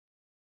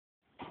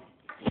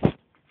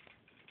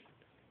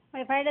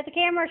Wave right at the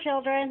camera,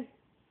 children.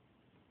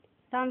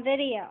 It's on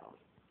video.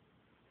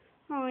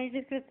 Oh, he's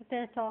just good at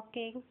this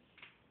talking.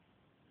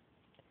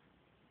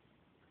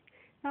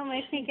 Don't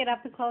make me get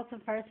up and close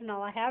and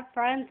personal. I have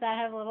friends that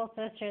have little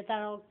sisters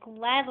that'll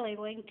gladly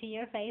link to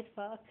your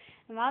Facebook.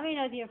 And Mommy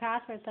knows your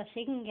password so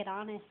she can get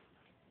on it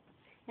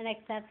and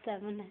accept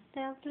them. And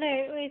they'll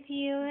flirt with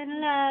you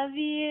and love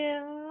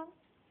you.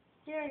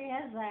 She already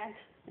has that.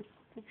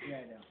 Yeah,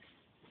 I know.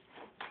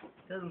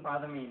 Doesn't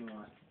bother me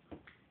anymore.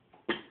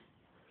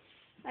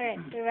 Alright,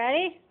 you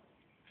ready?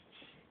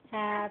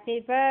 Happy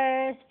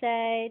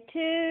birthday to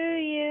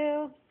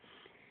you.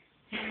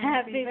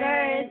 Happy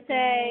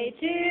birthday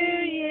to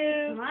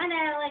you. Come on,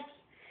 Alex.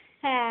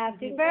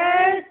 Happy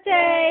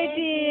birthday,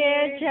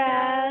 dear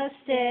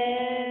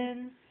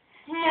Justin.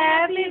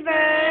 Happy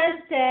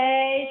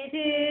birthday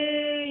to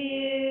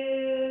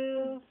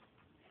you.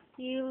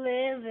 You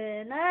live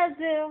in a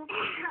zoo.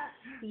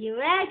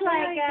 You act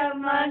like a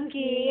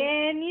monkey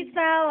and you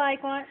smell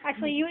like one.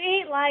 Actually, you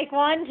eat like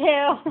one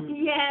too.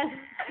 Yes.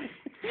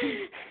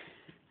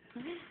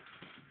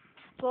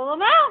 Pull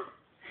them out.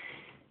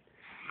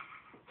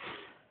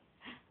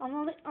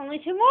 Only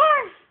two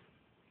more.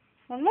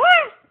 One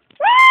more.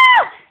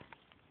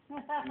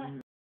 Woo!